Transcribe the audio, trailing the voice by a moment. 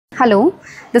Hello,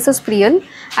 this is Priyal.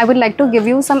 I would like to give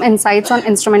you some insights on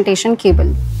instrumentation cable.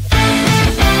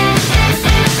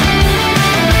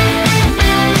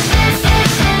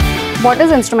 What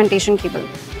is instrumentation cable?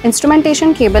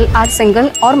 Instrumentation cable are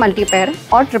single or multi-pair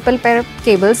or triple pair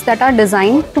cables that are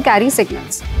designed to carry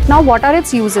signals. Now, what are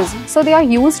its uses? So they are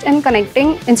used in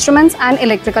connecting instruments and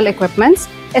electrical equipments,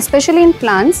 especially in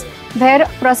plants where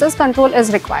process control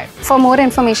is required. For more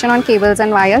information on cables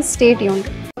and wires, stay tuned.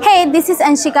 Hey, this is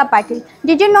Anshika Patil.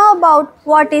 Did you know about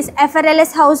what is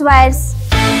FRLS house wires?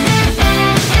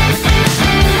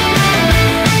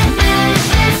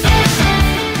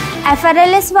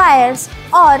 FRLS wires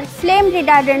or flame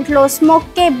retardant low smoke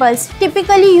cables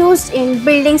typically used in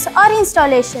buildings or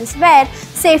installations where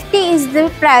safety is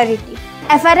the priority.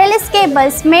 FRLS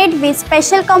cables made with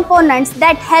special components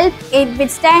that help it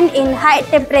withstand in high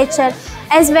temperature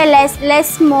as well as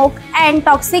less smoke and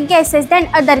toxic gases than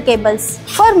other cables.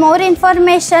 For more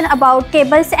information about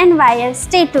cables and wires,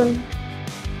 stay tuned.